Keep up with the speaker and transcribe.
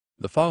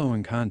The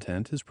following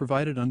content is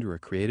provided under a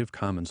Creative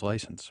Commons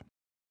license.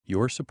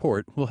 Your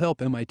support will help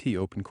MIT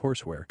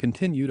OpenCourseWare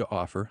continue to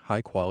offer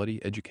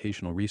high-quality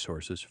educational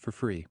resources for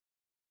free.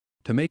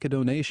 To make a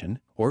donation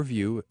or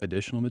view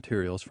additional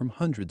materials from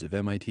hundreds of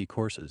MIT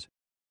courses,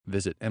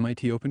 visit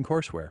MIT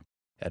OpenCourseWare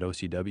at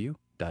ocw.mit.edu.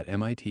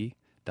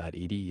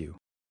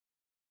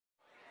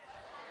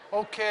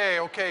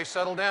 Okay,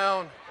 settle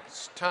down.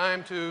 It's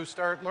time to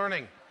start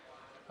learning.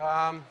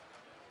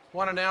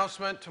 One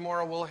announcement,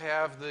 tomorrow we'll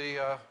have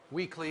the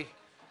weekly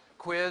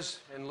quiz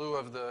in lieu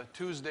of the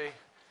Tuesday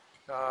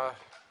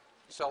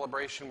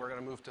celebration. We're going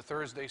to move to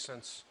Thursday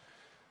since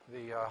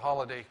the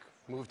holiday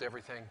moved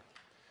everything,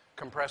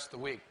 compressed the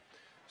week.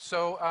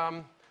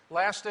 So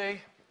last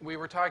day we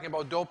were talking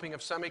about doping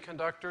of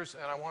semiconductors,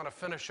 and I want to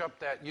finish up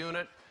that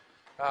unit.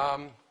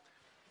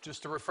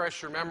 Just to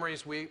refresh your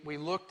memories, we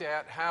looked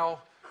at how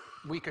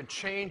we could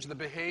change the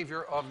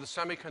behavior of the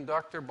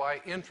semiconductor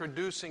by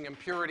introducing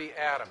impurity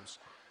atoms.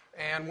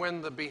 And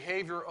when the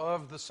behavior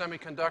of the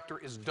semiconductor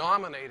is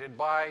dominated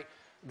by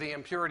the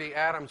impurity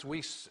atoms,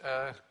 we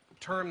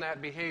term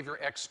that behavior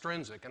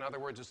extrinsic. In other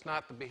words, it's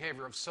not the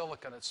behavior of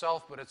silicon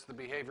itself, but it's the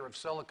behavior of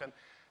silicon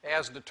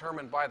as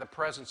determined by the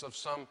presence of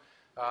some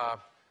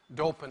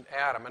dopant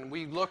atom. And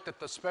we looked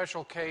at the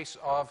special case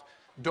of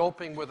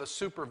doping with a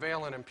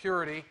supervalent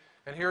impurity.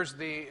 And here's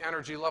the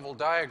energy level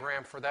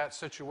diagram for that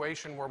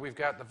situation, where we've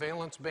got the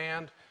valence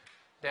band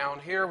down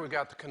here. We've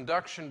got the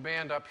conduction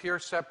band up here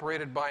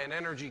separated by an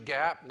energy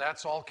gap.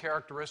 That's all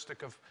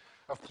characteristic of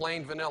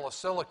plain vanilla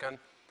silicon.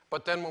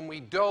 But then when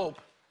we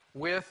dope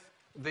with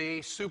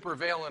the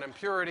supervalent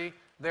impurity,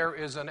 there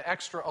is an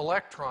extra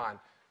electron.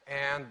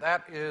 And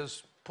that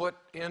is put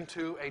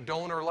into a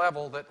donor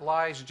level that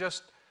lies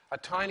just a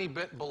tiny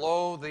bit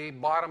below the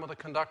bottom of the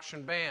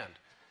conduction band.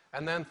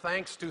 And then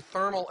thanks to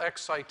thermal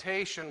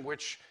excitation,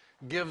 which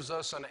gives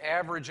us an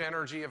average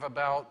energy of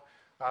about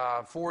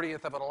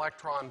 40th of an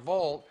electron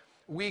volt,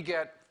 we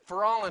get,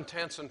 for all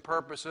intents and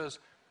purposes,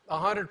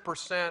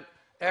 100%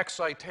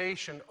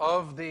 excitation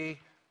of the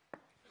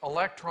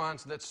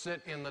electrons that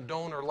sit in the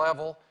donor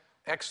level,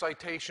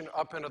 excitation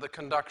up into the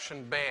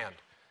conduction band.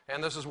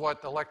 And this is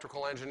what the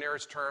electrical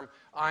engineers term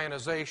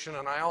ionization.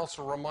 And I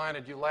also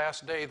reminded you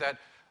last day that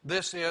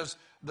this is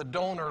the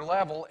donor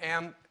level,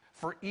 and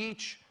for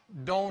each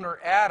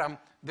donor atom,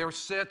 there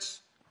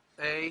sits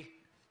a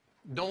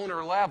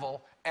donor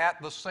level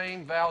at the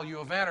same value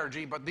of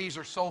energy, but these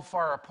are so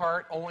far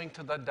apart owing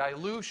to the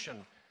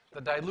dilution, the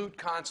dilute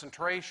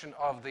concentration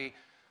of the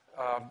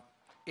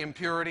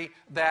impurity,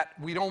 that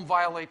we don't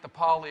violate the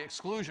Pauli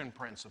exclusion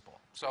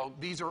principle. So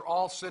these are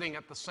all sitting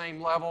at the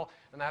same level,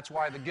 and that's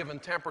why the given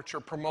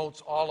temperature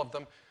promotes all of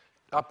them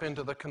up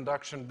into the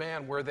conduction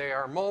band where they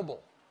are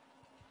mobile.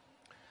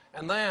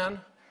 And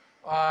then,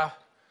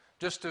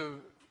 just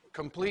to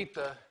complete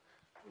the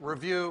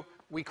review,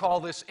 we call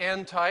this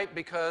N-type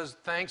because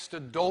thanks to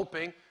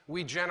doping,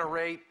 we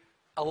generate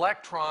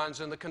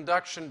electrons in the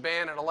conduction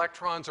band, and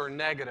electrons are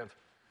negative.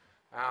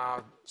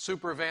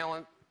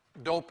 Supervalent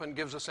dopant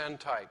gives us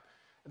N-type.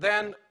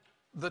 Then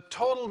the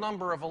total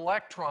number of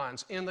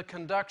electrons in the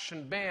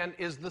conduction band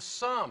is the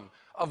sum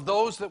of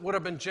those that would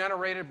have been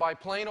generated by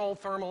plain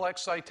old thermal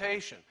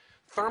excitation.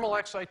 Thermal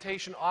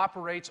excitation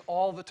operates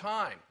all the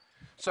time.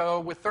 So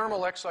with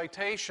thermal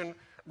excitation,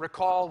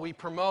 recall we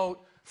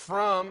promote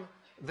from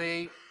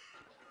the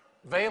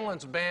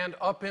valence band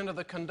up into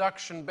the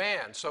conduction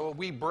band. So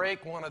we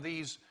break one of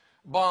these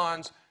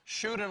bonds,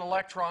 shoot an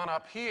electron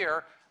up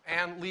here,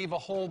 and leave a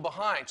hole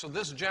behind. So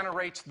this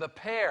generates the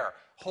pair,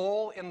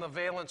 hole in the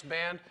valence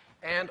band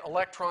and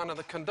electron in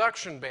the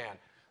conduction band.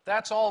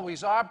 That's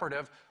always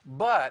operative,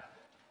 but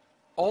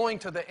owing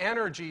to the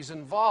energies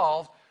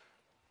involved,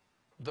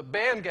 the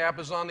band gap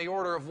is on the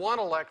order of 1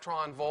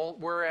 electron volt,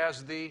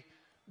 whereas the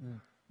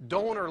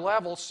donor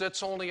level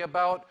sits only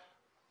about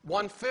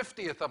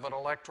 1/50th of an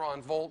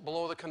electron volt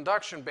below the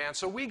conduction band.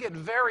 So we get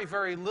very,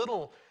 very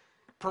little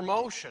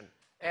promotion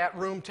at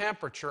room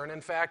temperature. And in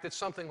fact, it's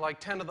something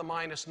like 10 to the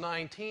minus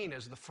 19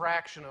 is the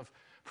fraction of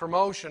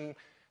promotion.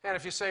 And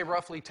if you say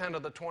roughly 10 to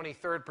the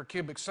 23rd per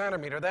cubic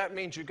centimeter, that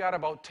means you got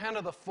about 10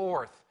 to the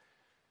 4th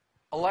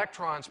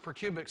electrons per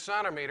cubic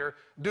centimeter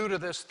due to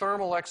this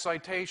thermal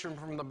excitation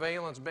from the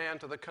valence band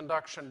to the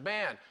conduction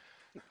band.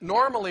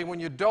 Normally, when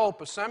you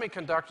dope a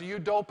semiconductor, you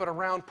dope it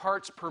around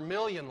parts per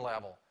million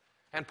level.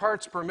 And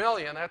parts per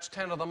million, that's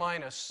 10 to the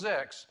minus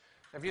 6.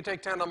 If you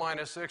take 10 to the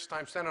minus 6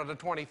 times 10 to the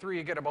 23,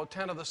 you get about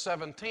 10 to the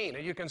 17.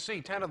 And you can see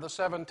 10 to the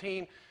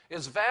 17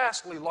 is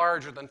vastly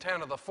larger than 10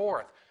 to the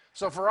 4th.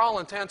 So for all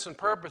intents and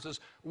purposes,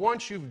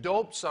 once you've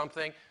doped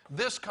something,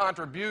 this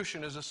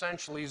contribution is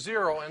essentially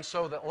zero. And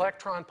so the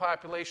electron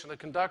population of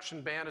the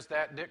conduction band is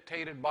that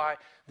dictated by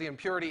the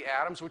impurity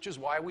atoms, which is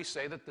why we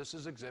say that this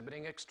is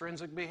exhibiting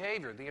extrinsic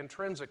behavior. The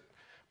intrinsic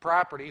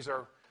properties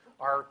are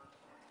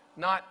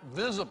not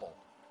visible.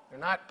 They're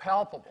not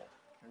palpable,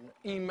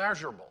 they're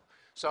immeasurable.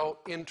 So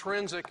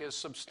intrinsic is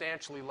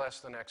substantially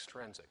less than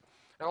extrinsic.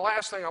 And the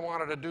last thing I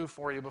wanted to do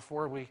for you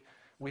before we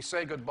we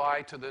say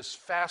goodbye to this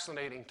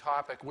fascinating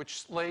topic,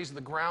 which lays the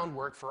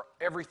groundwork for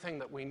everything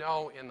that we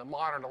know in the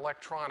modern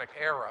electronic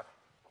era,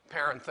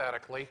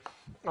 parenthetically,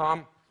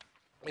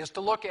 is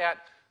to look at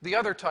the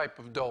other type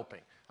of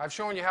doping. I've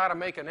shown you how to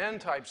make an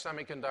N-type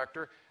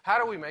semiconductor.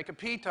 How do we make a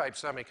P-type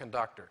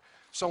semiconductor?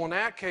 So in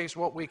that case,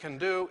 what we can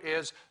do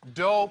is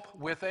dope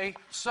with a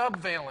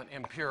subvalent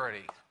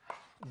impurity.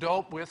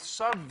 Dope with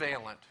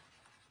subvalent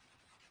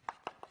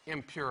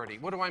impurity.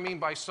 What do I mean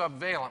by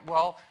subvalent?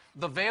 Well,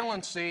 the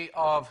valency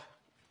of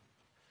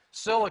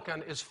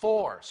silicon is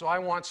 4, so I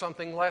want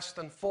something less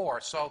than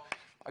 4. So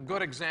a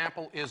good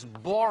example is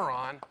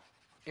boron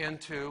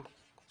into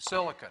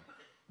silicon.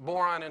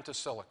 Boron into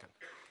silicon.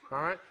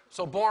 All right?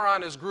 So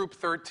boron is group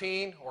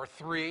 13 or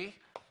 3.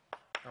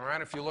 All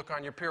right? If you look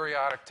on your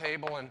periodic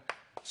table, and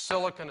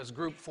silicon is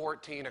group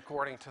 14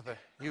 according to the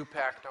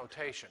UPAC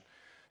notation.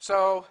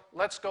 So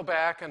let's go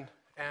back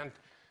and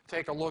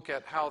take a look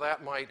at how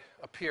that might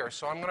appear.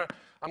 So I'm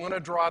going to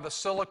draw the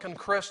silicon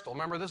crystal.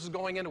 Remember, this is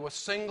going into a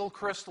single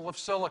crystal of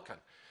silicon.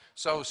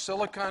 So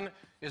silicon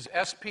is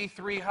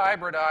sp3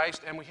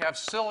 hybridized, and we have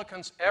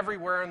silicons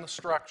everywhere in the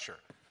structure.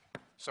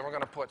 So we're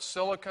going to put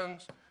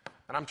silicons,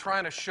 and I'm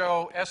trying to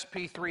show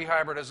sp3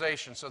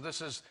 hybridization. So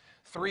this is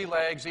 3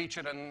 legs, each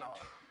in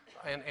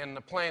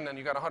the plane, then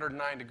you've got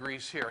 109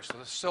 degrees here. So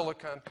the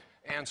silicon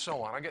and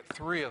so on. I get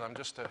 3 of them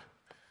just to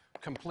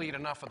complete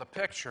enough of the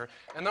picture.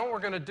 And then what we're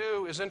going to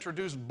do is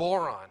introduce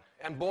boron.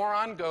 And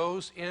boron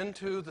goes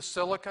into the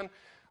silicon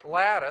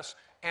lattice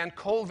and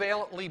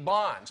covalently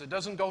bonds. It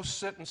doesn't go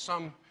sit in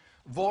some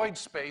void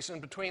space in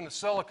between the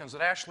silicons.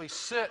 It actually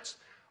sits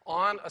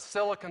on a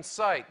silicon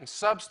site and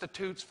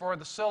substitutes for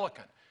the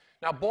silicon.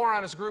 Now,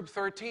 boron is group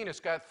 13.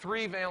 It's got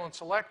 3 valence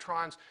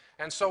electrons,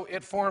 and so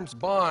it forms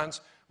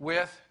bonds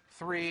with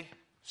 3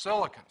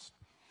 silicons.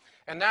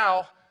 And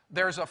now,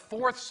 there's a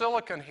 4th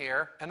silicon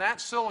here, and that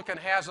silicon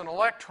has an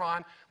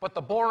electron, but the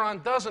boron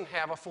doesn't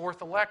have a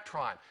 4th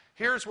electron.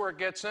 Here's where it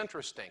gets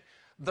interesting.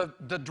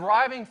 The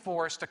driving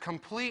force to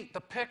complete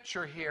the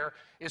picture here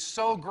is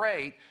so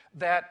great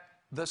that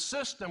the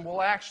system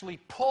will actually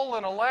pull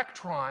an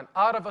electron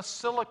out of a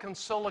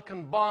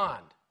silicon-silicon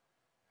bond.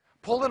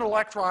 Pull an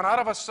electron out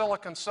of a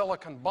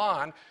silicon-silicon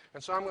bond,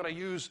 and so I'm going to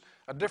use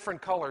a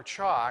different color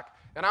chalk,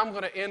 and I'm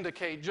going to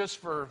indicate, just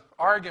for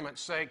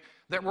argument's sake,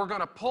 that we're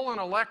going to pull an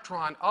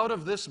electron out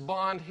of this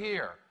bond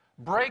here,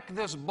 break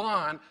this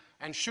bond,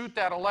 and shoot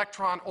that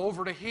electron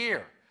over to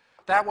here.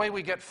 That way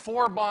we get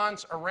 4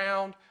 bonds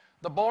around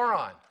the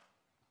boron.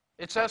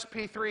 It's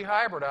sp3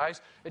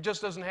 hybridized. It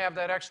just doesn't have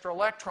that extra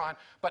electron.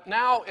 But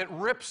now it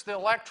rips the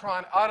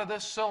electron out of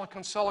this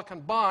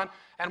silicon-silicon bond,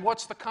 and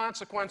what's the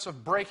consequence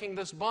of breaking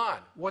this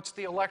bond? What's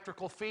the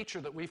electrical feature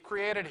that we've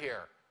created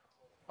here?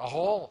 A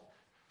hole.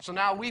 So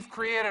now we've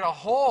created a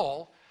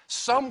hole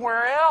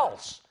somewhere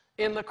else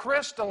in the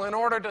crystal in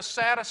order to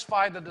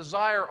satisfy the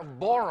desire of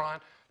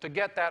boron to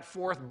get that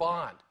 4th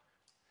bond.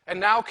 And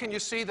now can you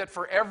see that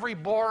for every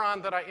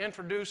boron that I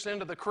introduce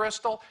into the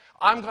crystal,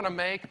 I'm going to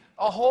make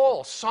a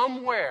hole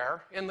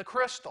somewhere in the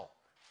crystal.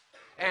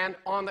 And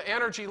on the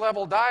energy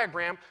level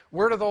diagram,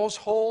 where do those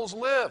holes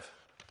live?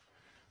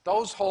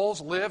 Those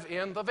holes live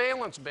in the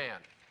valence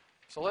band.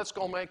 So let's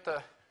go make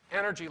the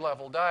energy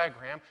level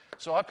diagram.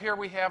 So up here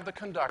we have the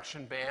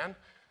conduction band,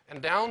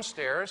 and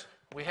downstairs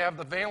we have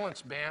the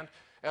valence band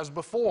as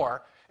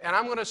before. And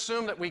I'm going to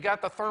assume that we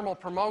got the thermal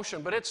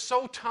promotion, but it's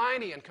so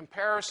tiny in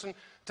comparison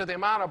to the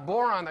amount of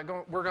boron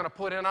that we're going to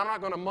put in. I'm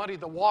not going to muddy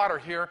the water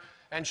here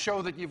and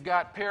show that you've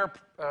got pair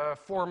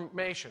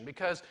formation,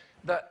 because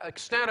the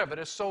extent of it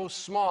is so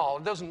small,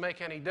 it doesn't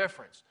make any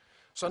difference.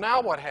 So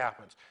now what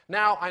happens?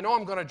 Now I know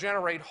I'm going to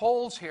generate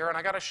holes here, and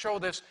I got to show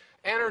this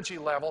energy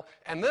level,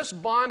 and this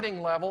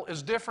bonding level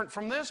is different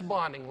from this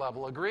bonding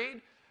level,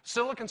 agreed?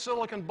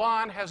 Silicon-silicon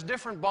bond has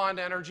different bond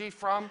energy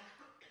from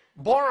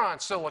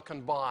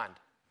boron-silicon bond.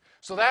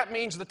 So that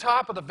means the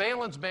top of the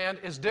valence band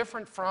is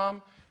different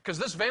from, because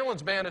this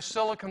valence band is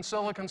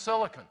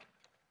silicon-silicon-silicon.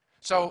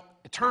 So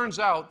it turns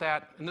out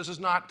that, and this is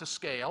not to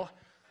scale,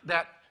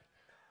 that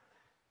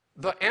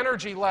the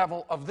energy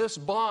level of this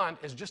bond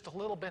is just a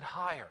little bit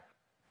higher.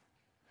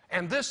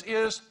 And this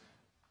is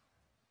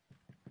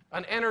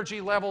an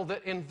energy level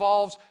that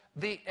involves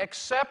the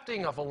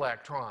accepting of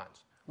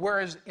electrons,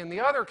 whereas in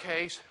the other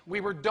case, we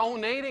were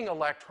donating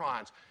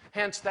electrons.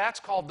 Hence, that's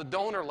called the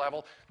donor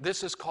level.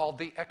 This is called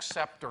the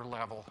acceptor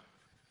level.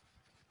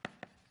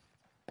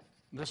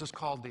 This is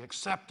called the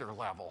acceptor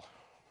level.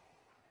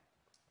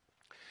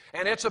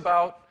 And it's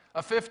about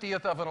a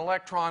 50th of an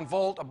electron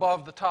volt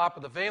above the top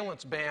of the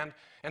valence band.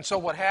 And so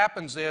what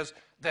happens is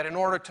that in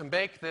order to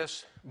make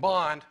this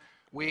bond,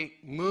 we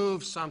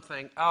move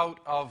something out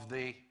of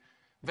the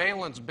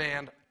valence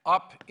band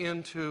up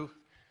into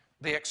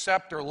the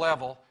acceptor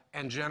level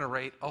and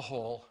generate a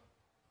hole.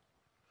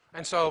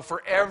 And so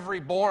for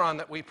every boron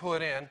that we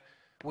put in,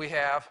 we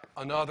have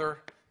another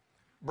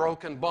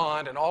broken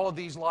bond, and all of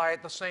these lie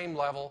at the same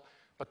level,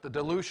 but the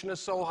dilution is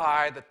so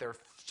high that they're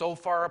so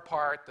far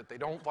apart that they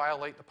don't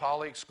violate the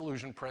Pauli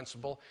exclusion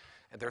principle,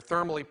 and they're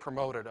thermally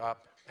promoted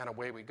up, and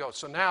away we go.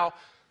 So now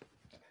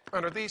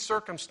under these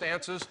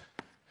circumstances,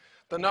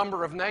 the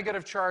number of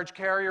negative charge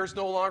carriers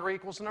no longer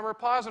equals the number of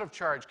positive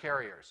charge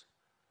carriers.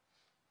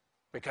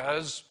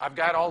 Because I've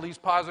got all these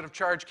positive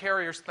charge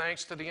carriers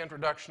thanks to the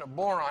introduction of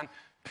boron.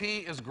 P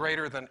is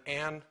greater than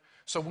N.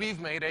 So we've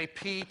made a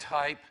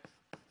P-type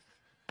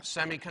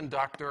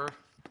semiconductor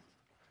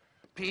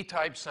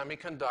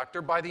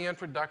by the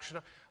introduction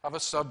of a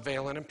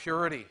subvalent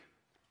impurity.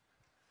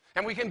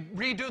 And we can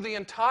redo the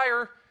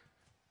entire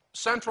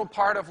central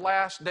part of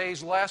last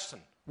day's lesson,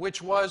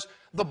 which was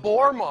the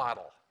Bohr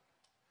model.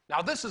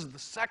 Now, this is the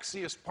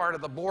sexiest part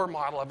of the Bohr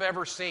model I've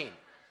ever seen.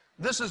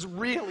 This is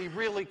really,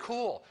 really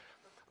cool.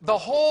 The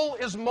hole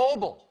is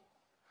mobile.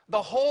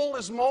 The hole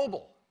is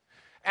mobile.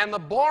 And the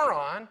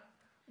boron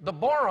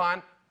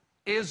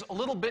is a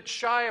little bit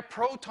shy of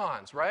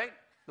protons, right?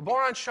 The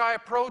boron's shy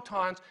of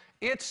protons.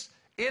 It's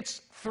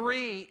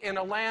 3 in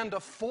a land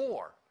of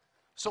 4.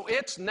 So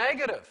it's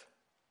negative.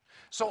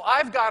 So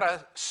I've got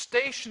a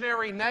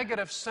stationary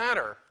negative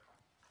center.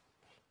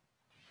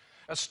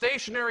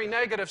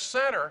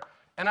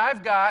 And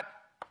I've got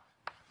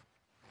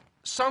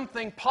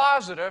something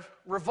positive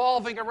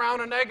revolving around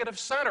a negative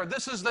center.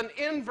 This is an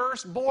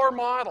inverse Bohr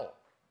model.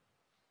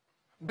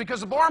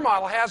 Because the Bohr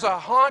model has a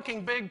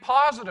honking big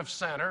positive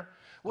center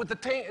with the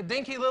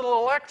dinky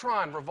little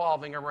electron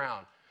revolving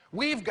around.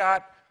 We've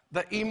got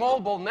the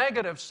immobile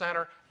negative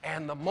center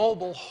and the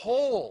mobile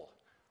hole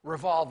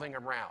revolving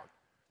around.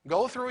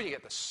 Go through, you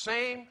get the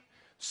same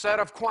set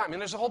of quantum. I mean,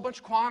 there's a whole bunch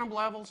of quantum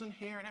levels in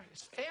here, and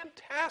it's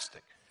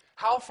fantastic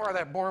how far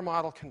that Bohr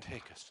model can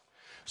take us.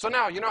 So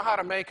now you know how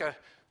to make a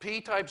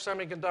P-type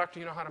semiconductor,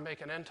 you know how to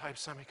make an N-type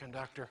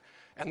semiconductor,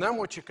 and then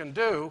what you can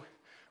do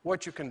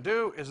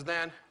is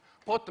then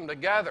put them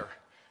together,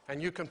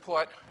 and you can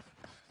put,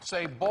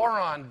 say,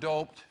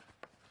 boron-doped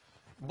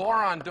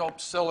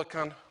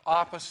silicon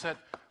opposite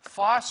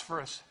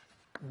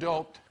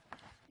phosphorus-doped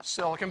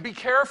silicon. Be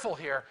careful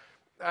here.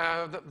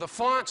 The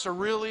fonts are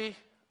really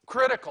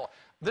critical.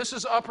 This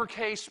is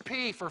uppercase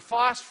P for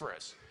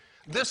phosphorus.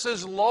 This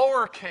is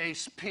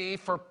lowercase p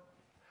for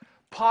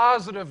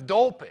positive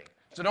doping.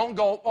 So don't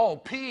go, oh,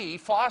 P,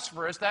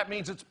 phosphorus, that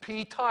means it's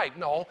P-type.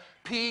 No,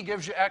 P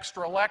gives you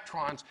extra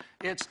electrons.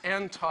 It's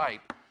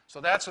N-type. So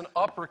that's an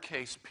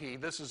uppercase P.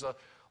 This is a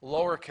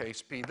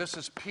lowercase p. This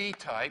is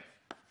P-type.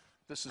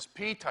 This is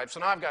P-type. So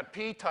now I've got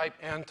P-type,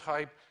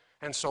 N-type.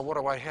 And so what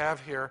do I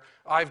have here?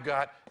 I've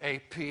got a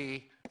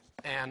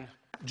P-N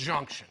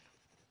junction.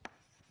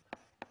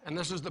 And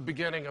this is the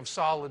beginning of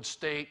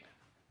solid-state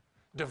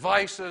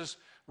devices,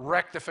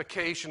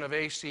 rectification of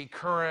AC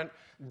current,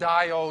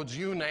 diodes,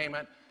 you name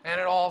it. And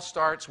it all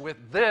starts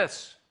with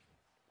this.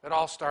 It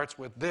all starts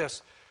with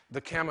this, the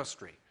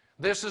chemistry.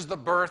 This is the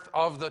birth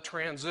of the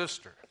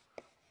transistor.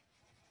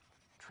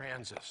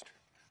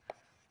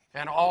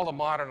 And all the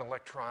modern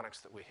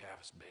electronics that we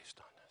have is based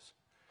on this.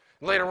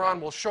 Later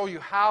on, we'll show you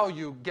how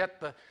you get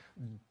the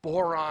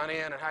boron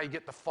in and how you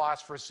get the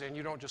phosphorus in.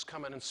 You don't just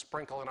come in and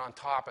sprinkle it on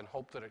top and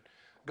hope that it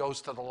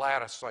goes to the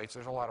lattice sites.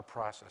 There's a lot of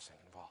processing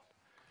involved.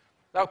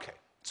 Okay,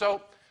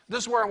 so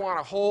this is where I want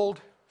to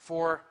hold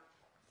for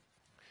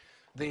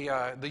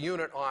the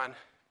unit on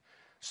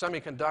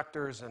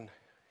semiconductors and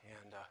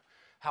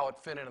how it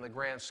fit into the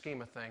grand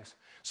scheme of things.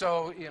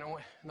 So, you know,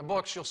 in the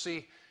books you'll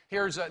see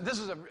this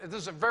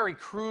is a very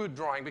crude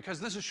drawing because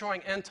this is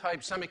showing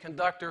N-type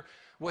semiconductor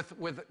with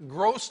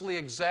grossly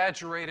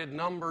exaggerated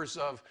numbers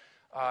of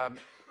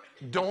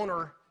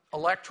donor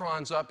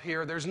electrons up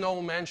here. There's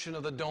no mention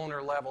of the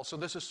donor level. So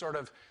this is sort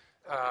of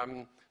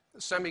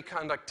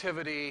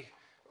semiconductivity,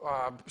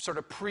 sort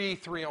of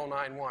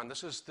pre-3091.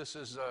 This is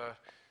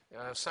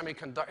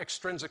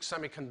extrinsic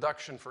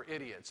semiconduction for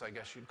idiots, I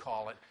guess you'd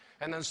call it.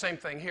 And then the same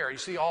thing here. You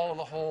see all of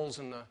the holes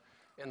in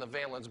the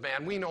valence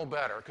band. We know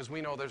better because we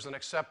know there's an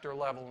acceptor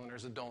level and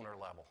there's a donor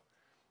level.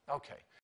 Okay.